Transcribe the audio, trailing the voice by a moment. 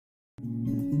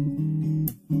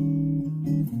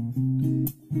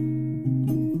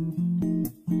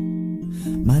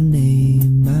My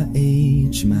name, my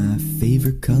age, my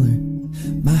favorite color,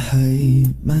 my height,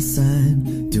 my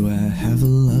sign, do I have a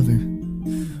lover?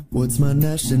 What's my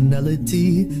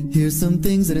nationality? Here's some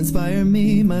things that inspire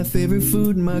me. My favorite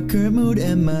food, my current mood,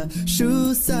 and my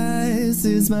shoe size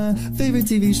is my favorite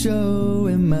TV show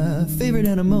and my favorite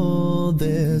animal.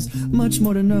 There's much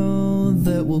more to know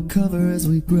that we'll cover as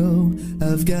we grow.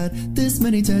 I've got this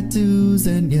many tattoos,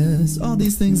 and yes, all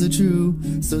these things are true.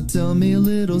 So tell me a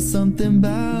little something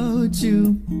about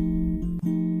you.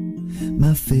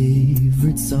 My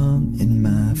favorite song and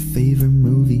my favorite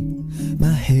movie.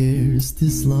 My hair's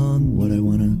this long, what I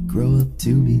wanna grow up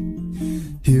to be.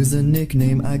 Here's a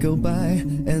nickname I go by,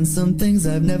 and some things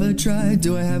I've never tried.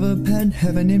 Do I have a pet?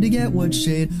 Have I named it yet? What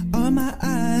shade are my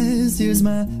eyes? Here's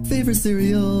my favorite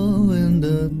cereal and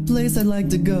a place I'd like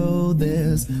to go.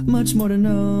 There's much more to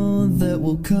know that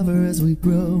we'll cover as we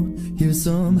grow. Here's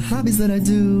some hobbies that I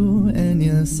do, and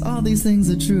yes, all these things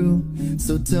are true.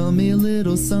 So tell me a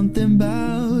little something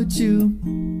about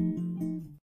you.